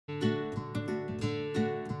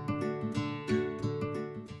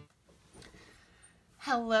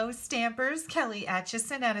Hello Stampers, Kelly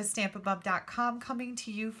Acheson at StampinUp.com coming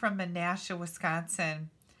to you from Menasha, Wisconsin.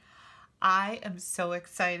 I am so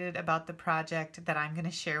excited about the project that I'm going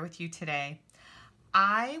to share with you today.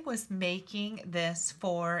 I was making this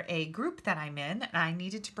for a group that I'm in, and I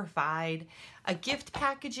needed to provide a gift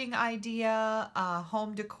packaging idea, a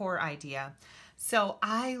home decor idea. So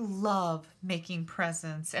I love making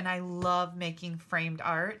presents and I love making framed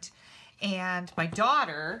art, and my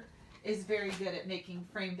daughter is very good at making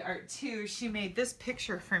framed art too. She made this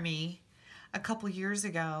picture for me a couple years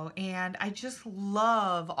ago, and I just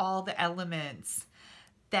love all the elements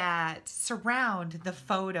that surround the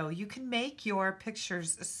photo. You can make your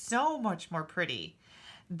pictures so much more pretty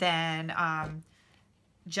than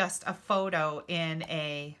just a photo in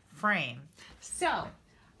a frame. So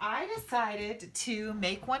I decided to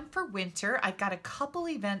make one for winter. I've got a couple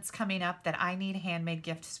events coming up that I need handmade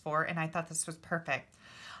gifts for, and I thought this was perfect.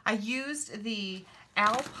 I used the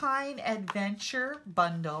Alpine Adventure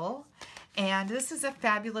bundle, and this is a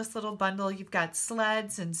fabulous little bundle. You've got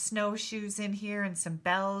sleds and snowshoes in here and some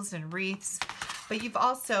bells and wreaths, but you've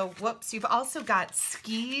also, you've also got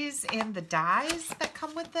skis in the dies that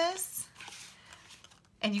come with this,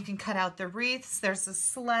 and you can cut out the wreaths. There's a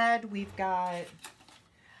sled. We've got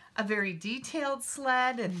a very detailed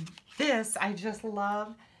sled, and this I just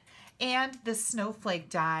love. And the snowflake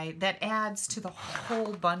die that adds to the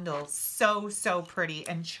whole bundle. So pretty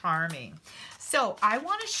and charming. So I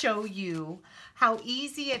want to show you how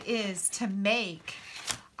easy it is to make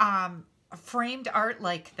framed art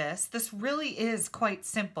like this. This really is quite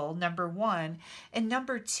simple, number one. And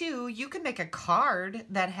number two, you can make a card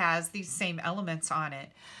that has these same elements on it.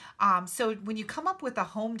 So when you come up with a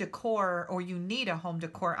home decor, or you need a home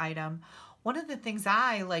decor item, one of the things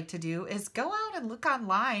I like to do is go out and look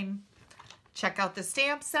online, check out the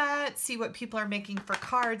stamp set, see what people are making for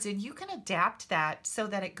cards, and you can adapt that so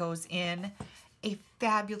that it goes in a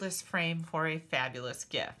fabulous frame for a fabulous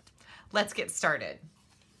gift. Let's get started.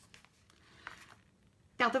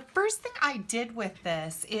 Now, the first thing I did with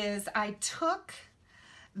this is I took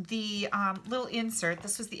the little insert.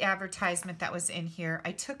 This was the advertisement that was in here.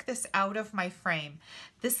 I took this out of my frame.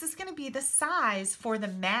 This is going to be the size for the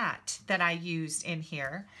mat that I used in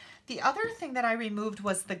here. The other thing that I removed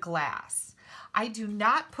was the glass. I do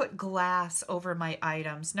not put glass over my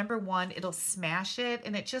items. Number one, it'll smash it,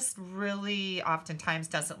 and it just really oftentimes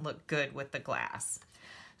doesn't look good with the glass.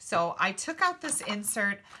 So I took out this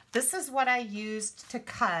insert. This is what I used to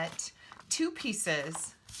cut 2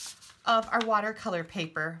 pieces of our watercolor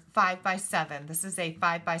paper, 5x7. This is a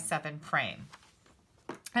 5x7 frame.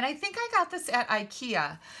 And I think I got this at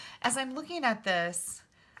IKEA. As I'm looking at this,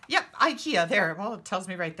 yep, IKEA, there, well, it tells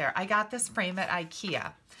me right there. I got this frame at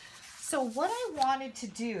IKEA. So what I wanted to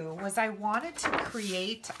do was I wanted to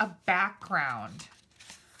create a background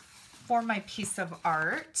for my piece of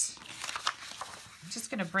art. I'm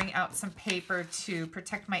just gonna bring out some paper to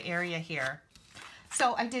protect my area here.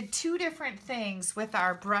 So I did 2 different things with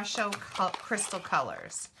our Brusho crystal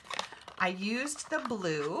colors. I used the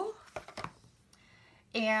blue,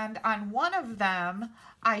 and on one of them,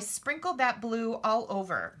 I sprinkled that blue all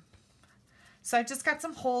over. So I just got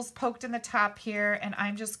some holes poked in the top here, and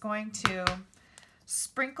I'm just going to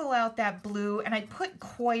sprinkle out that blue, and I put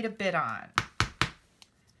quite a bit on.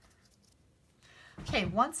 Okay,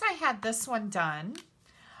 once I had this one done,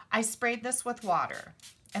 I sprayed this with water.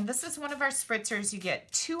 And this is one of our spritzers. You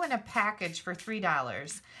get 2 in a package for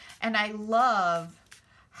 $3. And I love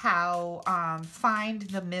how fine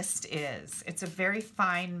the mist is. It's a very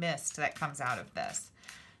fine mist that comes out of this.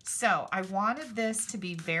 So I wanted this to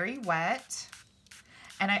be very wet,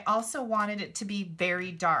 and I also wanted it to be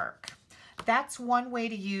very dark. That's one way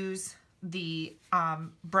to use the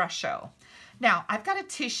Brusho. Now, I've got a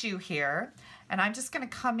tissue here, and I'm just going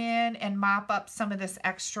to come in and mop up some of this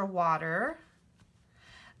extra water.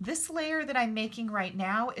 This layer that I'm making right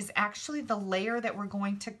now is actually the layer that we're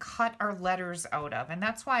going to cut our letters out of, and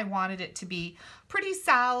that's why I wanted it to be pretty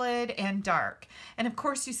solid and dark. And of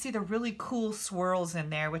course, you see the really cool swirls in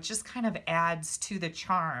there, which just kind of adds to the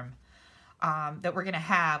charm that we're going to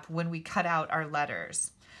have when we cut out our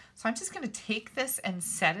letters. So I'm just going to take this and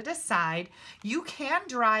set it aside. You can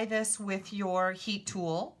dry this with your heat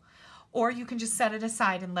tool, or you can just set it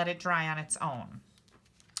aside and let it dry on its own.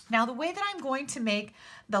 Now, the way that I'm going to make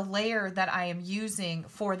the layer that I am using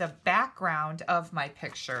for the background of my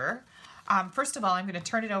picture, First of all, I'm going to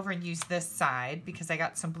turn it over and use this side because I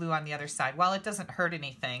got some blue on the other side. While it doesn't hurt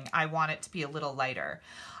anything, I want it to be a little lighter.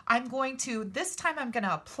 This time I'm going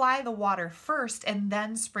to apply the water first and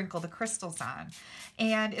then sprinkle the crystals on.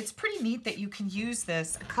 And it's pretty neat that you can use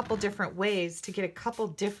this a couple different ways to get a couple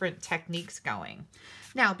different techniques going.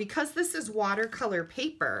 Now, because this is watercolor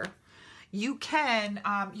paper, you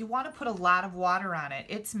want to put a lot of water on it.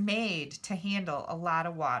 It's made to handle a lot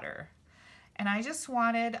of water. And I just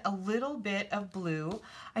wanted a little bit of blue.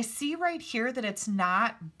 I see right here that it's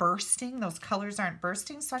not bursting. Those colors aren't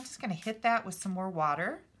bursting, so I'm just going to hit that with some more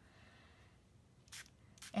water.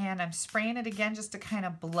 And I'm spraying it again just to kind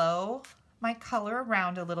of blow my color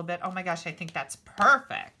around a little bit. Oh my gosh, I think that's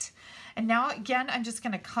perfect. And now again, I'm just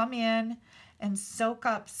going to come in and soak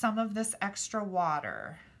up some of this extra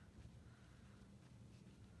water.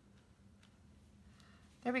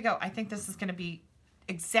 There we go. I think this is going to be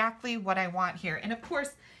exactly what I want here. And of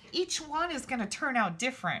course, each one is going to turn out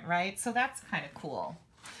different, right? So that's kind of cool.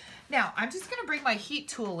 Now, I'm just going to bring my heat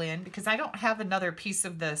tool in because I don't have another piece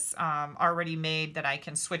of this already made that I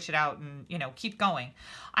can switch it out and, you know, keep going.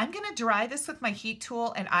 I'm going to dry this with my heat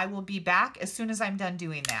tool and I will be back as soon as I'm done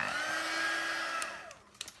doing that.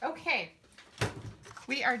 Okay,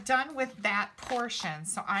 we are done with that portion.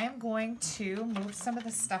 So I am going to move some of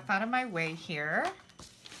the stuff out of my way here.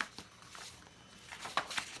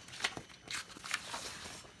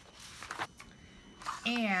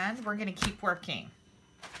 And we're going to keep working.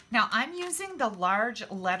 Now I'm using the large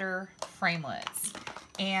letter framelits,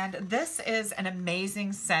 and this is an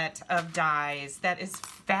amazing set of dies that is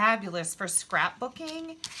fabulous for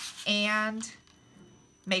scrapbooking and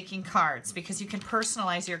making cards because you can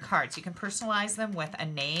personalize your cards. You can personalize them with a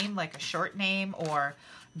name, like a short name, or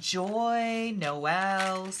joy,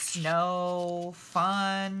 Noel, snow,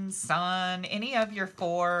 fun, sun, any of your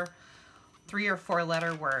 3 or 4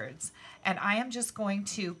 letter words. And I am just going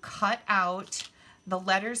to cut out the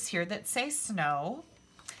letters here that say snow.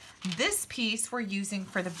 This piece we're using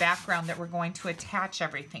for the background that we're going to attach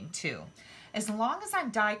everything to. As long as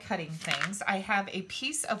I'm die cutting things, I have a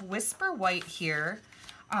piece of Whisper White here,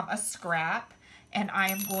 a scrap, and I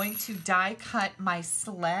am going to die cut my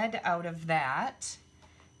sled out of that.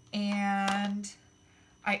 And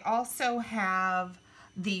I also have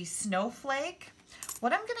the snowflake.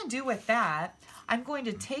 What I'm going to do with that, I'm going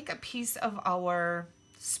to take a piece of our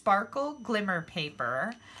sparkle glimmer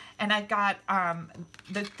paper, and I've got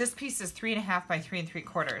this piece is 3.5 by 3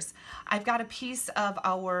 3/4. I've got a piece of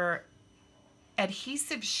our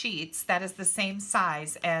adhesive sheets that is the same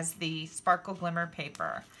size as the sparkle glimmer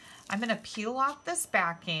paper. I'm going to peel off this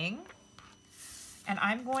backing, and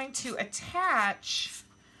I'm going to attach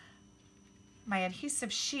my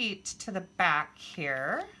adhesive sheet to the back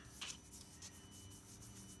here.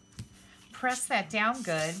 Press that down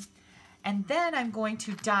good. And then I'm going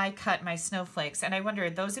to die cut my snowflakes. And I wonder,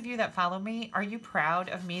 those of you that follow me, are you proud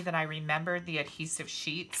of me that I remembered the adhesive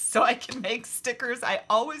sheets so I can make stickers? I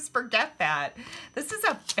always forget that. This is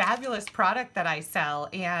a fabulous product that I sell,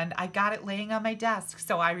 and I got it laying on my desk,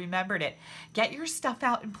 so I remembered it. Get your stuff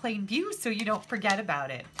out in plain view so you don't forget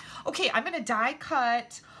about it. Okay, I'm going to die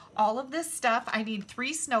cut all of this stuff. I need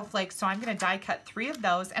 3 snowflakes, so I'm going to die cut 3 of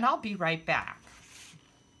those, and I'll be right back.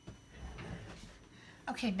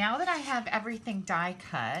 Okay, now that I have everything die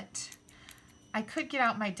cut, I could get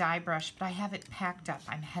out my die brush, but I have it packed up.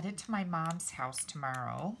 I'm headed to my mom's house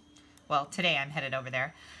tomorrow. Well, today I'm headed over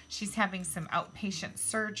there. She's having some outpatient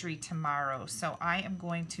surgery tomorrow, so I am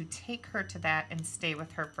going to take her to that and stay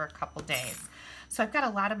with her for a couple days. So I've got a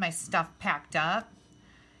lot of my stuff packed up,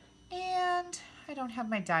 and I don't have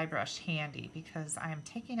my die brush handy because I am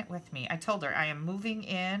taking it with me. I told her I am moving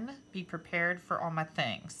in, be prepared for all my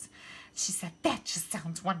things. She said, that just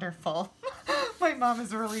sounds wonderful. My mom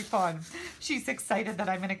is really fun. She's excited that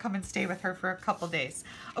I'm going to come and stay with her for a couple days.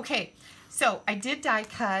 Okay, so I did die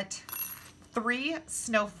cut 3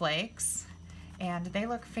 snowflakes, and they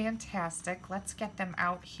look fantastic. Let's get them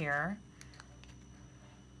out here.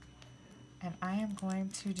 And I am going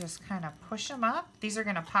to just kind of push them up. These are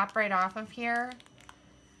going to pop right off of here.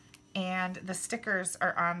 And the stickers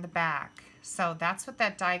are on the back. So that's what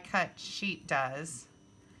that die cut sheet does.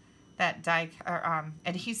 That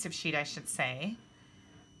adhesive sheet, I should say.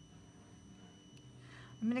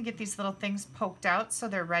 I'm going to get these little things poked out so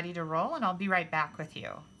they're ready to roll, and I'll be right back with you.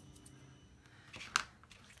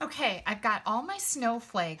 Okay, I've got all my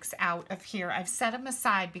snowflakes out of here. I've set them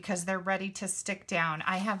aside because they're ready to stick down.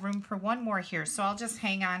 I have room for 1 more here, so I'll just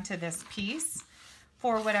hang on to this piece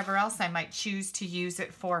for whatever else I might choose to use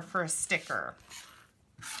it for a sticker.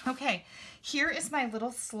 Okay, here is my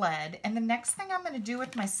little sled, and the next thing I'm going to do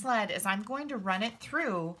with my sled is I'm going to run it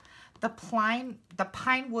through the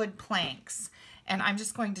pine wood planks. And I'm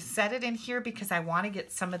just going to set it in here because I want to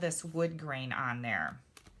get some of this wood grain on there.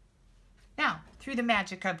 Now, through the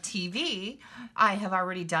magic of TV, I have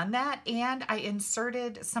already done that, and I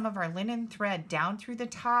inserted some of our linen thread down through the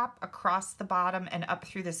top, across the bottom, and up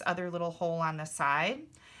through this other little hole on the side.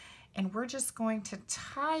 And we're just going to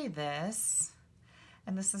tie this,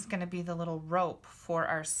 and this is going to be the little rope for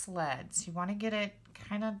our sled. So you want to get it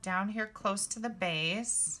kind of down here close to the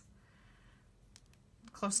base,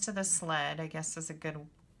 close to the sled, I guess is a good,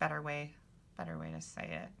 better way to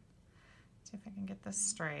say it. See if I can get this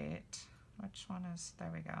straight. Which one is, there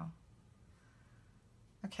we go.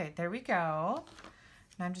 Okay, there we go.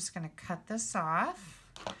 And I'm just gonna cut this off.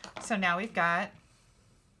 So now we've got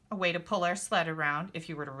a way to pull our sled around if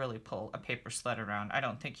you were to really pull a paper sled around. I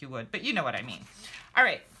don't think you would, but you know what I mean. All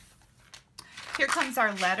right, here comes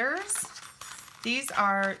our letters. These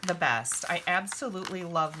are the best. I absolutely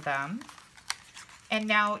love them. And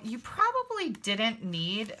now you probably didn't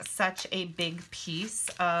need such a big piece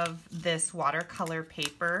of this watercolor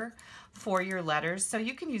paper for your letters, so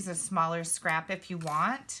you can use a smaller scrap if you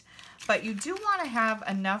want, but you do want to have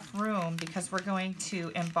enough room because we're going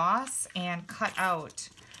to emboss and cut out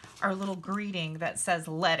our little greeting that says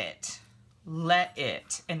let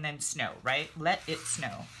it, and then snow, right? Let it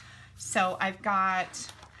snow. So I've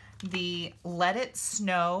got the Let It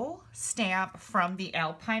Snow stamp from the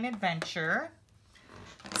Alpine Adventure,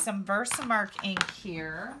 some Versamark ink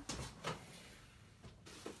here.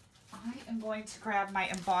 I am going to grab my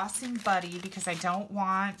embossing buddy because I don't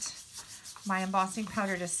want my embossing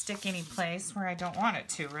powder to stick any place where I don't want it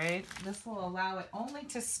to, right? This will allow it only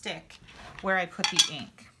to stick where I put the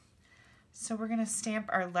ink. So we're going to stamp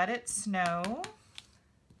our Let It Snow.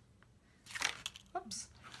 Oops.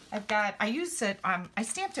 I used it, I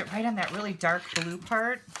stamped it right on that really dark blue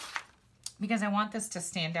part because I want this to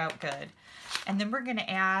stand out good. And then we're going to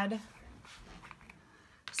add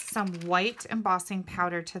some white embossing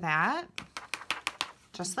powder to that,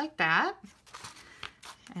 just like that.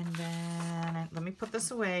 And then let me put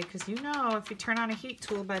this away because you know if you turn on a heat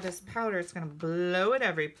tool by this powder, it's going to blow it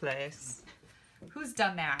every place. Who's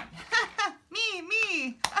done that?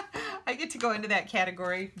 Me. I get to go into that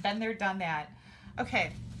category. Been there, done that.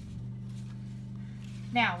 Okay.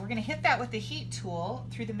 Now we're going to hit that with the heat tool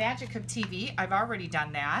through the magic of TV. I've already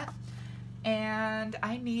done that. And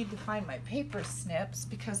I need to find my paper snips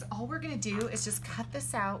because all we're going to do is just cut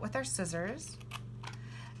this out with our scissors.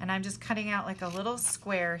 And I'm just cutting out like a little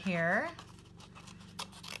square here.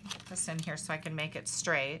 Get this in here so I can make it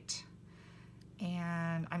straight.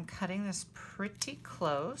 And I'm cutting this pretty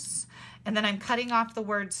close. And then I'm cutting off the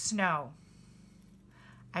word snow.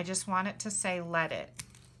 I just want it to say let it.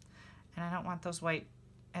 And I don't want those white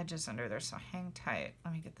edges under there, so hang tight.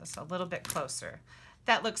 Let me get this a little bit closer.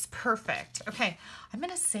 That looks perfect. Okay, I'm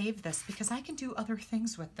gonna save this because I can do other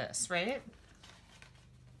things with this, right?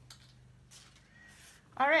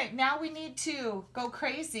 All right, now we need to go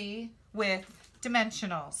crazy with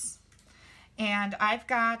dimensionals. And I've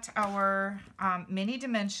got our mini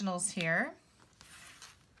dimensionals here.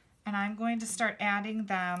 And I'm going to start adding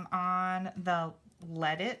them on the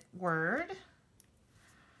let it word.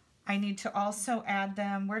 I need to also add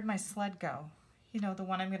them, where'd my sled go? You know, the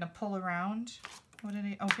one I'm going to pull around. What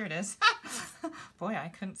did oh, here it is. Boy, I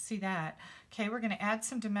couldn't see that. Okay, we're going to add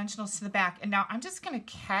some dimensionals to the back. And now I'm just going to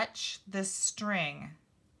catch this string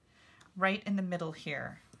right in the middle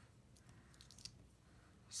here.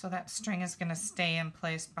 So that string is going to stay in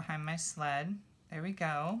place behind my sled. There we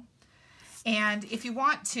go. And if you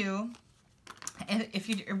want to, and if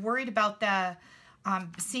you're worried about the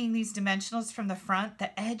seeing these dimensionals from the front,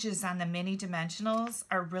 the edges on the mini dimensionals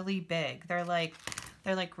are really big. They're like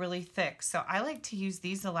really thick. So I like to use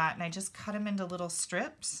these a lot, and I just cut them into little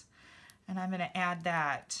strips. And I'm going to add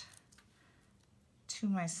that to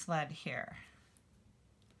my sled here.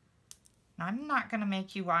 Now, I'm not going to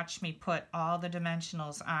make you watch me put all the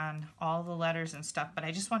dimensionals on all the letters and stuff, but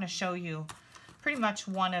I just want to show you pretty much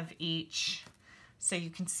one of each so you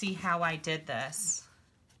can see how I did this.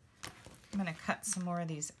 I'm going to cut some more of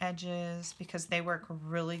these edges because they work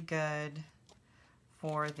really good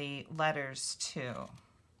for the letters too.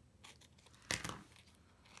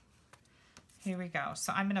 Here we go.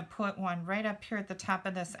 So I'm going to put one right up here at the top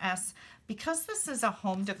of this S. Because this is a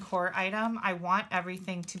home decor item, I want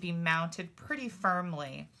everything to be mounted pretty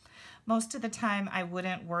firmly. Most of the time I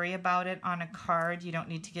wouldn't worry about it on a card. You don't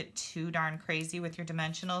need to get too darn crazy with your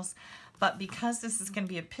dimensionals. But because this is going to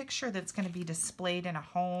be a picture that's going to be displayed in a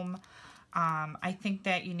home, I think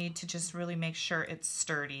that you need to just really make sure it's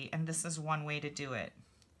sturdy, and this is one way to do it.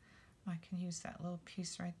 I can use that little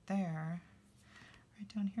piece right there, right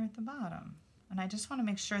down here at the bottom. And I just want to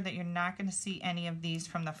make sure that you're not going to see any of these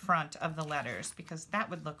from the front of the letters because that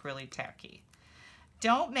would look really tacky.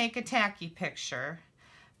 Don't make a tacky picture.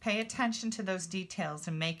 Pay attention to those details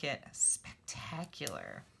and make it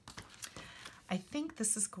spectacular. I think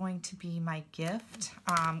this is going to be my gift.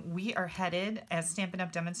 We are headed, as Stampin'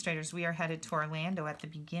 Up! Demonstrators, we are headed to Orlando at the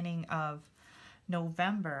beginning of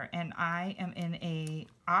November, and I am in a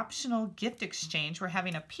optional gift exchange. We're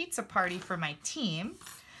having a pizza party for my team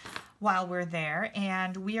while we're there,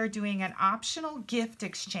 and we are doing an optional gift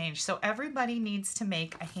exchange. So everybody needs to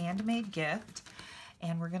make a handmade gift,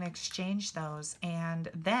 and we're going to exchange those. And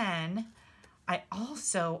then I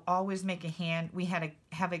also always make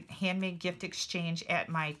have a handmade gift exchange at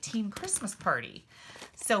my team Christmas party.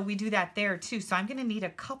 So we do that there too. So I'm going to need a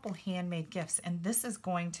couple handmade gifts, and this is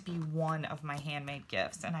going to be one of my handmade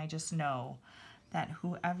gifts. And I just know that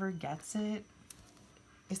whoever gets it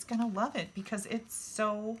is going to love it because it's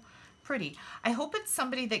so pretty. I hope it's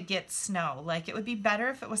somebody that gets snow. Like, it would be better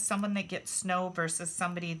if it was someone that gets snow versus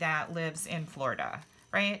somebody that lives in Florida,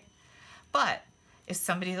 right? But if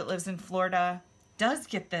somebody that lives in Florida does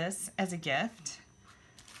get this as a gift,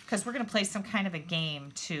 because we're going to play some kind of a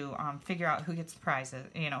game to figure out who gets the prizes,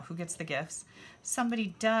 you know, who gets the gifts.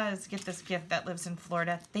 Somebody does get this gift that lives in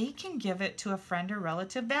Florida, they can give it to a friend or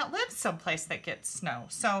relative that lives someplace that gets snow.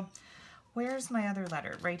 So where's my other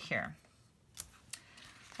letter? Right here.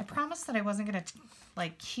 I promised that I wasn't going to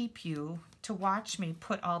like keep you to watch me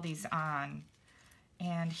put all these on.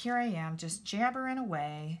 And here I am just jabbering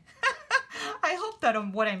away. I hope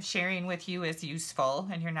that what I'm sharing with you is useful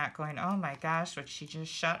and you're not going, oh my gosh, but she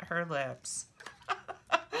just shut her lips.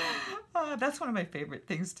 That's one of my favorite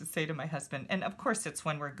things to say to my husband. And of course it's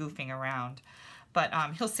when we're goofing around. But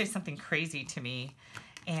he'll say something crazy to me.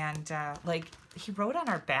 And like he wrote on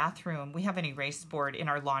our bathroom, we have an erase board in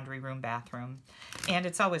our laundry room bathroom. And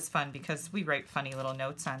it's always fun because we write funny little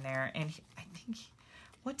notes on there. And I think,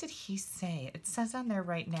 what did he say? It says on there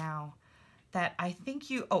right now that I think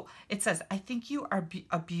you, oh, it says, I think you are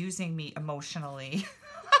abusing me emotionally.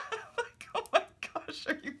 Like, oh my gosh,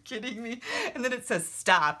 are you kidding me? And then it says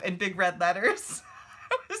stop in big red letters.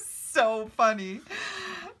 It was so funny.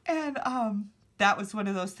 And that was one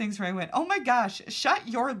of those things where I went, oh my gosh, shut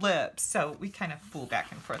your lips. So we kind of fool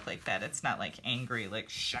back and forth like that. It's not like angry, like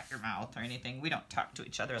shut your mouth or anything. We don't talk to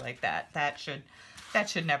each other like that. That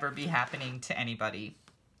should never be happening to anybody.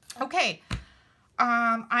 Okay.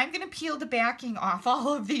 I'm going to peel the backing off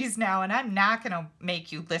all of these now, and I'm not going to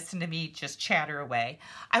make you listen to me just chatter away.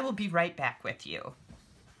 I will be right back with you.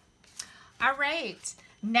 All right,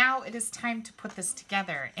 now it is time to put this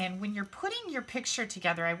together. And when you're putting your picture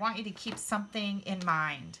together, I want you to keep something in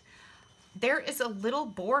mind. There is a little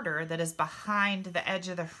border that is behind the edge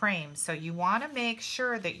of the frame, so you want to make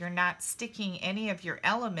sure that you're not sticking any of your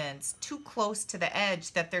elements too close to the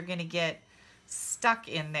edge that they're going to get stuck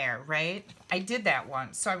in there, right? I did that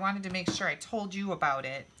once, so I wanted to make sure I told you about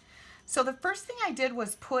it. So the first thing I did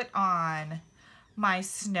was put on my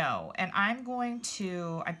snow, and I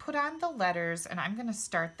put on the letters, and I'm going to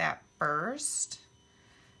start that first.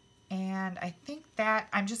 And I think that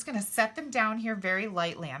I'm just going to set them down here very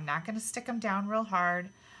lightly. I'm not going to stick them down real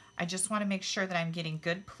hard. I just want to make sure that I'm getting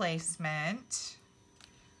good placement.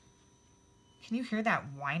 Can you hear that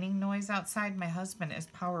whining noise outside? My husband is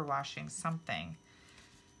power washing something.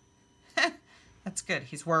 That's good.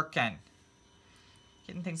 He's working.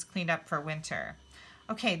 Getting things cleaned up for winter.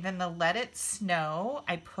 Okay, then the Let It Snow,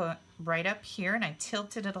 I put right up here and I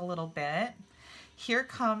tilted it a little bit. Here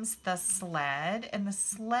comes the sled, and the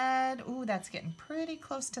sled, ooh, that's getting pretty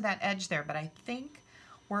close to that edge there, but I think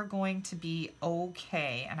we're going to be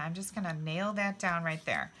okay. And I'm just gonna nail that down right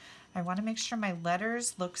there. I want to make sure my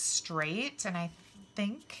letters look straight, and I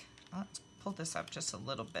think, let's pull this up just a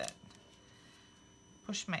little bit.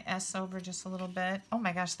 Push my S over just a little bit. Oh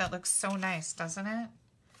my gosh, that looks so nice, doesn't it?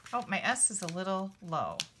 Oh, my S is a little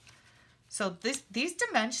low. So these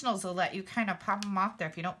dimensionals will let you kind of pop them off there.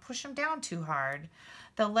 If you don't push them down too hard,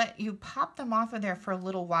 they'll let you pop them off of there for a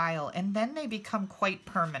little while, and then they become quite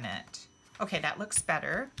permanent. Okay, that looks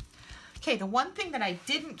better. Okay, the one thing that I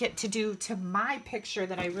didn't get to do to my picture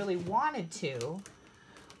that I really wanted to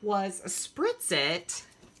was spritz it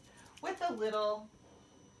with a little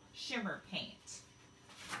shimmer paint.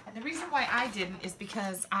 And the reason why I didn't is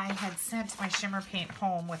because I had sent my shimmer paint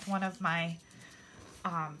home with one of my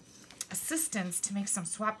assistants to make some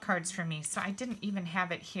swap cards for me, so I didn't even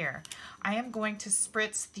have it here. I am going to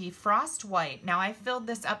spritz the Frost White. Now I filled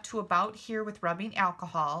this up to about here with rubbing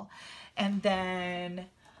alcohol, and then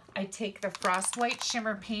I take the Frost White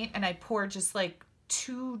shimmer paint and I pour just like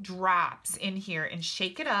 2 drops in here and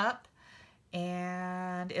shake it up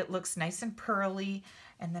and it looks nice and pearly.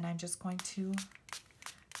 And then I'm just going to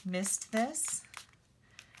mist this,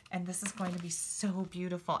 and this is going to be so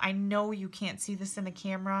beautiful. I know you can't see this in the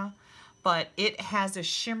camera, but it has a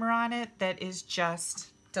shimmer on it that is just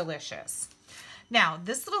delicious. Now,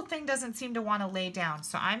 this little thing doesn't seem to want to lay down,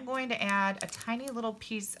 so I'm going to add a tiny little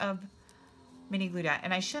piece of mini glue dot.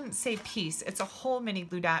 And I shouldn't say piece, it's a whole mini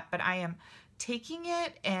glue dot, but I am taking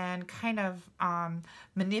it and kind of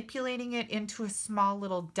manipulating it into a small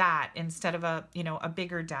little dot instead of a, you know, a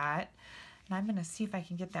bigger dot. And I'm going to see if I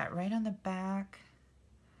can get that right on the back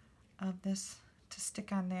of this to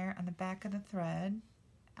stick on there on the back of the thread.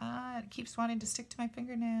 It keeps wanting to stick to my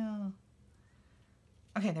fingernail.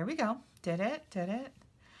 Okay, there we go. Did it.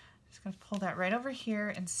 Just going to pull that right over here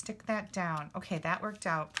and stick that down. Okay, that worked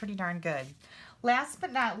out pretty darn good. Last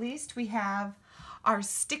but not least, we have our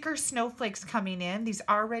sticker snowflakes coming in. These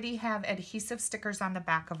already have adhesive stickers on the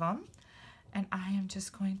back of them. And I am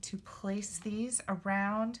just going to place these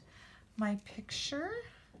around my picture.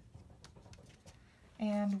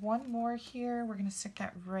 And one more here. We're going to stick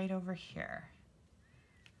that right over here.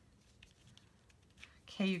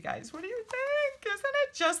 Okay, you guys, what do you think? Isn't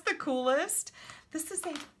it just the coolest? This is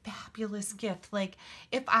a fabulous gift. Like,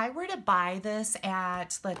 if I were to buy this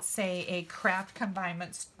at, let's say, a craft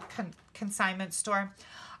consignment store,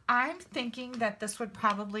 I'm thinking that this would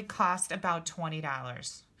probably cost about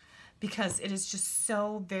 $20 because it is just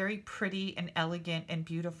so very pretty and elegant and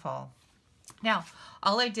beautiful. Now,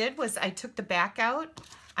 all I did was I took the back out,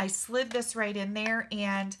 I slid this right in there,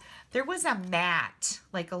 and there was a mat,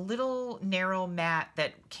 like a little narrow mat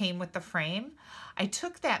that came with the frame. I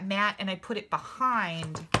took that mat and I put it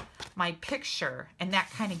behind my picture, and that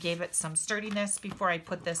kind of gave it some sturdiness before I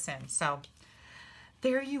put this in. So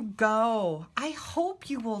there you go. I hope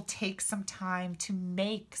you will take some time to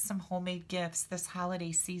make some homemade gifts this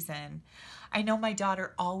holiday season. I know my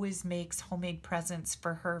daughter always makes homemade presents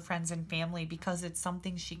for her friends and family because it's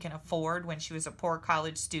something she can afford when she was a poor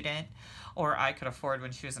college student, or I could afford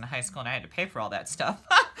when she was in high school and I had to pay for all that stuff.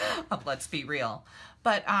 Let's be real.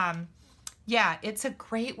 But yeah, it's a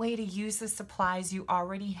great way to use the supplies you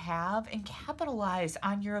already have and capitalize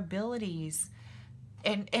on your abilities.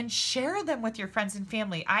 And share them with your friends and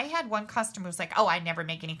family. I had one customer who was like, oh, I never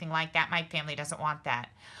make anything like that. My family doesn't want that.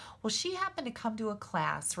 Well, she happened to come to a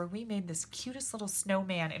class where we made this cutest little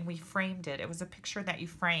snowman and we framed it. It was a picture that you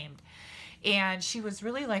framed. And she was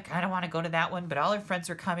really like, I don't want to go to that one, but all her friends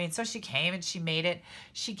were coming. So she came and she made it.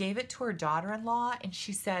 She gave it to her daughter-in-law, and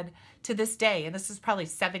she said to this day, and this is probably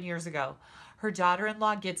 7 years ago, her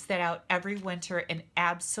daughter-in-law gets that out every winter and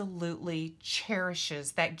absolutely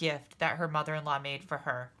cherishes that gift that her mother-in-law made for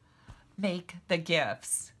her. Make the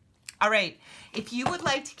gifts. All right, if you would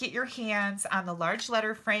like to get your hands on the large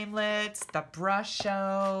letter framelits, the brush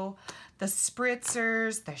show, the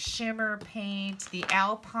spritzers, the shimmer paint, the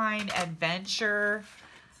Alpine Adventure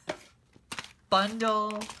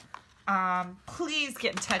bundle, please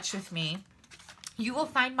get in touch with me. You will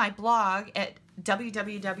find my blog at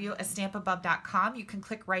www.astampabove.com. You can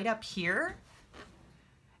click right up here,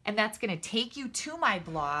 and that's going to take you to my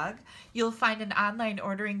blog. You'll find an online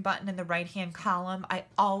ordering button in the right-hand column. I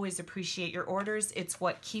always appreciate your orders. It's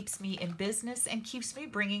what keeps me in business and keeps me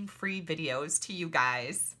bringing free videos to you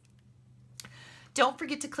guys. Don't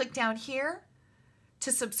forget to click down here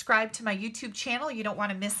to subscribe to my YouTube channel. You don't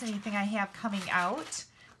want to miss anything I have coming out.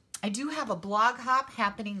 I do have a blog hop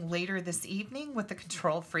happening later this evening with the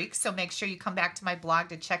Control Freak, so make sure you come back to my blog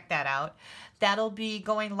to check that out. That'll be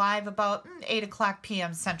going live about 8 o'clock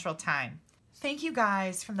p.m. Central Time. Thank you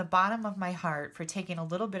guys from the bottom of my heart for taking a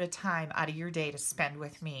little bit of time out of your day to spend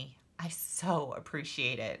with me. I so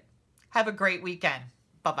appreciate it. Have a great weekend.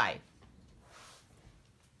 Bye-bye.